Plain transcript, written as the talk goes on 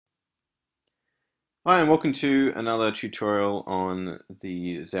Hi, and welcome to another tutorial on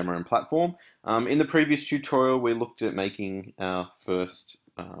the Xamarin platform. In the previous tutorial, we looked at making our first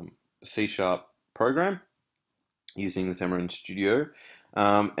C# program using the Xamarin Studio.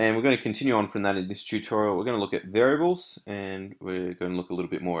 And we're going to continue on from that in this tutorial. We're going to look at variables, and we're going to look a little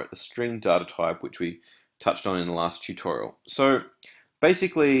bit more at the string data type, which we touched on in the last tutorial. So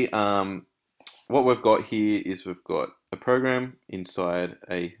basically, what we've got here is we've got a program inside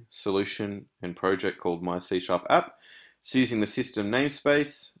a solution and project called My C# app. It's using the system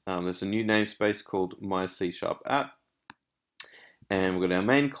namespace. There's a new namespace called My C# app. And we've got our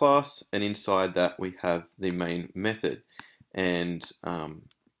main class, and inside that we have the main method. And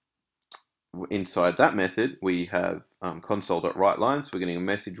inside that method we have console.writeline, so we're getting a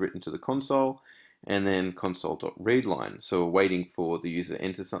message written to the console, and then console.readline. So we're waiting for the user to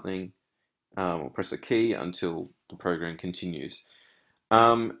enter something, or press a key until the program continues.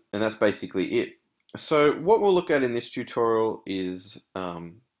 And that's basically it. So what we'll look at in this tutorial is a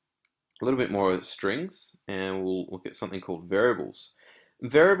little bit more strings, and we'll look at something called variables.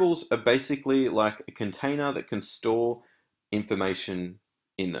 Variables are basically like a container that can store information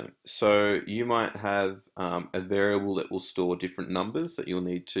in them. So you might have a variable that will store different numbers that you'll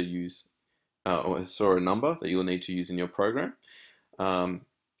need to use, or store a number that you'll need to use in your program.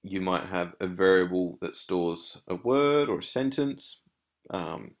 You might have a variable that stores a word or a sentence.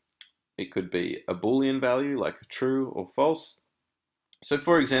 It could be a Boolean value like true or false. So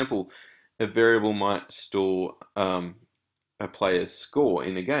for example, a variable might store a player's score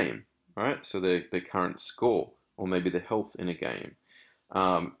in a game, right? So their current score, or maybe the health in a game.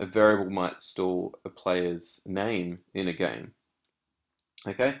 A variable might store a player's name in a game,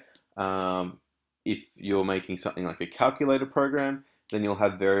 okay? If you're making something like a calculator program, then you'll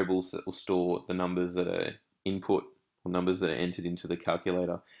have variables that will store the numbers that are input, or numbers that are entered into the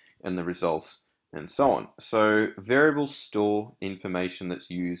calculator, and the results, and so on. So variables store information that's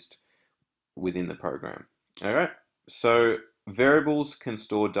used within the program. All right. So variables can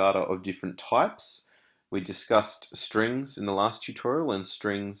store data of different types. We discussed strings in the last tutorial, and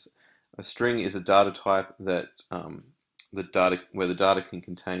a string is a data type that where the data can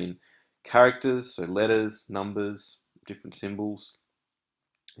contain characters, so letters, numbers, different symbols.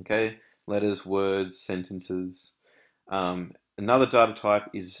 Okay, letters, words, sentences. Another data type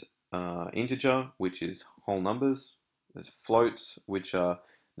is integer, which is whole numbers. There's floats, which are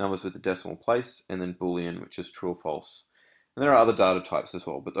numbers with a decimal place, and then Boolean, which is true or false. And there are other data types as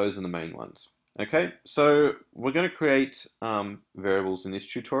well, but those are the main ones. Okay, so we're going to create variables in this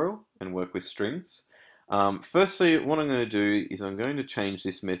tutorial and work with strings. Firstly, what I'm going to do is I'm going to change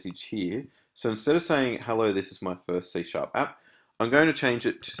this message here. So instead of saying, hello, this is my first C# app, I'm going to change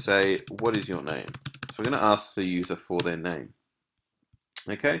it to say, what is your name? So we're going to ask the user for their name.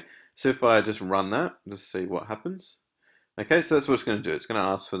 Okay, so if I just run that, just see what happens. Okay, so that's what it's going to do. It's going to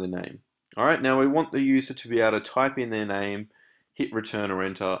ask for the name. All right, now we want the user to be able to type in their name, hit return or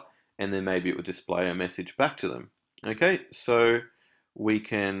enter, and then maybe it will display a message back to them. Okay, so we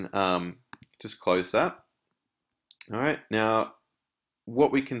can just close that. All right, now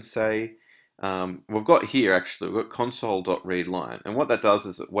what we can say, we've got here actually, we've got console.readline, and what that does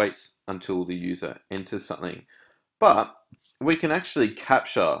is it waits until the user enters something. But we can actually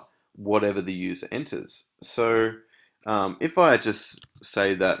capture whatever the user enters. So if I just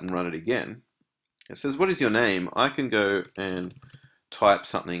save that and run it again, it says, what is your name? I can go and type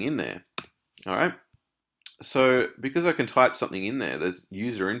something in there. All right. So because I can type something in there, there's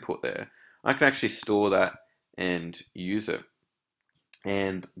user input there. I can actually store that and use it.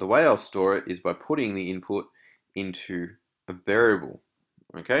 And the way I'll store it is by putting the input into a variable.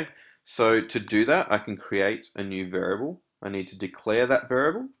 Okay. So to do that, I can create a new variable. I need to declare that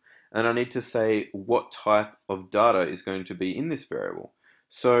variable, and I need to say what type of data is going to be in this variable.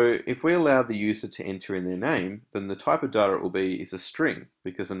 So if we allow the user to enter in their name, then the type of data it will be is a string,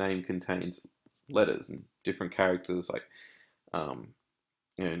 because the name contains letters and different characters, like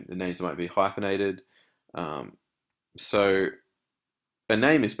the names might be hyphenated. So a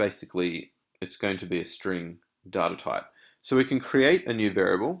name is basically, it's going to be a string data type. So we can create a new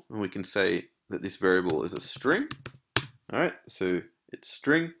variable, and we can say that this variable is a string. All right, so it's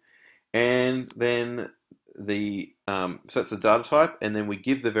string, and then so that's the data type, and then we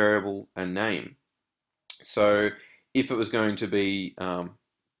give the variable a name. So if it was going to be,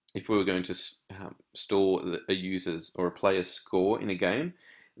 if we were going to store a user's or a player's score in a game,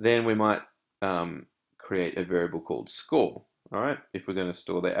 then we might create a variable called score. All right, if we're going to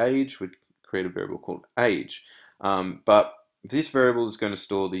store their age, we'd create a variable called age. But this variable is going to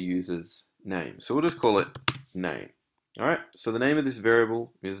store the user's name. So we'll just call it name. All right, so the name of this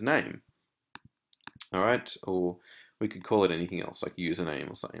variable is name. all right? Or we could call it anything else, like username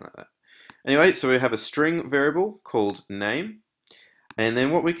or something like that. Anyway, so we have a string variable called name, and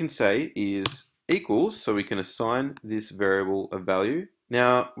then what we can say is equals, so we can assign this variable a value.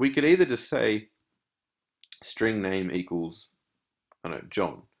 Now, we could either just say string name equals, I don't know,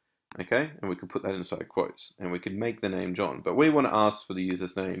 John, okay? And we could put that inside quotes, and we could make the name John, but we want to ask for the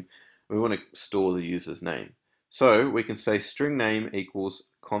user's name. We want to store the user's name. So we can say string name equals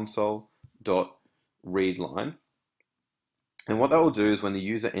console.readline. And what that will do is when the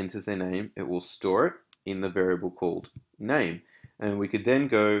user enters their name, it will store it in the variable called name. And we could then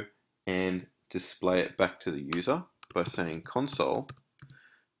go and display it back to the user by saying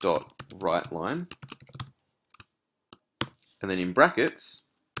console.writeLine, and then in brackets,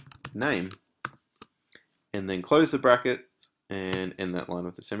 name, and then close the bracket and end that line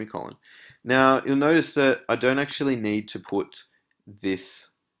with a semicolon. Now, you'll notice that I don't actually need to put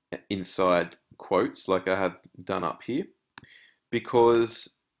this inside quotes like I have done up here,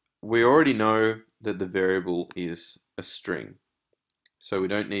 because we already know that the variable is a string. So we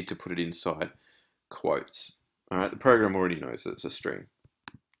don't need to put it inside quotes. All right, the program already knows that it's a string.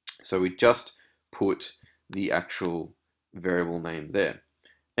 So we just put the actual variable name there.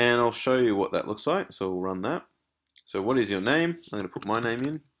 And I'll show you what that looks like. So we'll run that. So what is your name? I'm going to put my name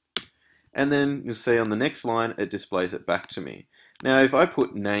in. And then you'll see on the next line, it displays it back to me. Now, if I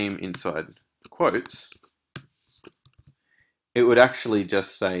put name inside quotes, it would actually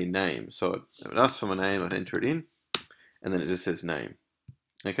just say name. So it would ask for my name, I'd enter it in, and then it just says name.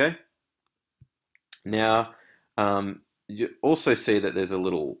 Okay? Now, you also see that there's a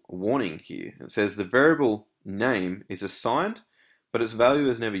little warning here. It says the variable name is assigned, but its value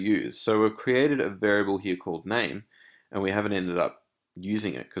is never used. So we've created a variable here called name, and we haven't ended up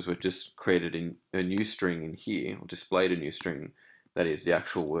using it because we've just created a new string in here, or displayed a new string that is the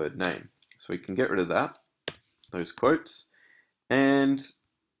actual word name. So we can get rid of that, those quotes, and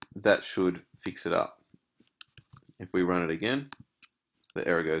that should fix it up. If we run it again, the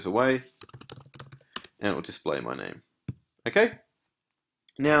error goes away, and it will display my name. Okay?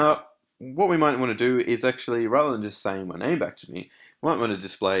 Now, what we might want to do is actually, rather than just saying my name back to me, we might want to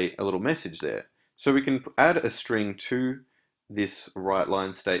display a little message there. So we can add a string to this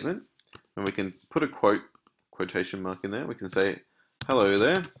WriteLine statement, and we can put a quotation mark in there. We can say, hello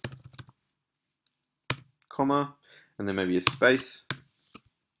there, comma, and then maybe a space,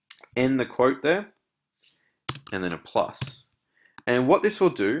 end the quote there, and then a plus. And what this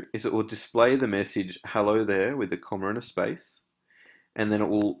will do is it will display the message hello there with a comma and a space, and then it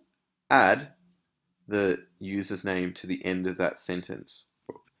will add the user's name to the end of that sentence.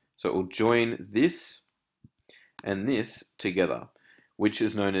 So it will join this and this together, which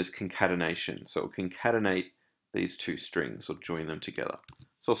is known as concatenation. So it will concatenate these two strings or join them together.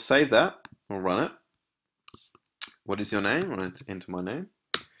 So I'll save that, I'll run it. What is your name? I'll enter my name.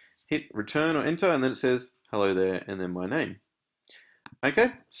 Hit return or enter, and then it says hello there, and then my name.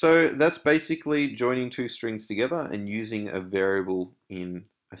 Okay, so that's basically joining two strings together and using a variable in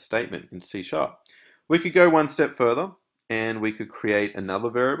a statement in C#. We could go one step further, and we could create another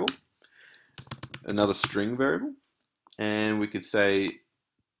variable, another string variable, and we could say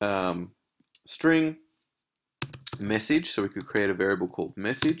string message. So we could create a variable called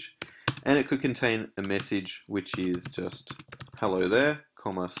message, and it could contain a message which is just hello there,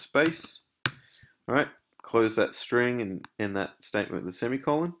 comma, space. All right, close that string and end that statement with a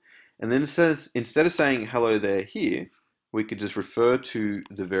semicolon. And then it says, instead of saying hello there here, we could just refer to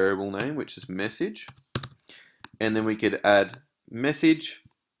the variable name, which is message. And then we could add message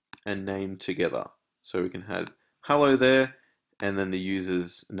and name together. So we can have hello there, and then the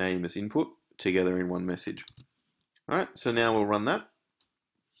user's name as input together in one message. All right, so now we'll run that.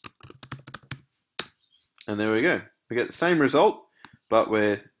 And there we go. We get the same result, but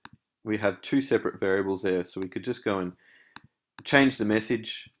we have two separate variables there. So we could just go and change the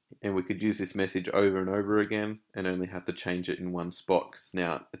message, and we could use this message over and over again and only have to change it in one spot because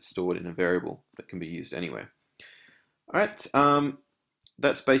now it's stored in a variable that can be used anywhere. All right,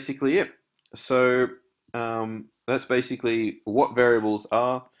 that's basically it. So that's basically what variables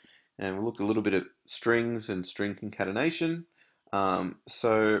are, and we'll look a little bit at strings and string concatenation.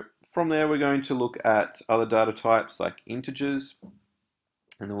 So from there, we're going to look at other data types like integers,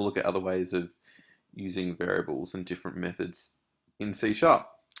 and then we'll look at other ways of using variables and different methods in C#.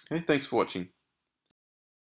 Okay, thanks for watching.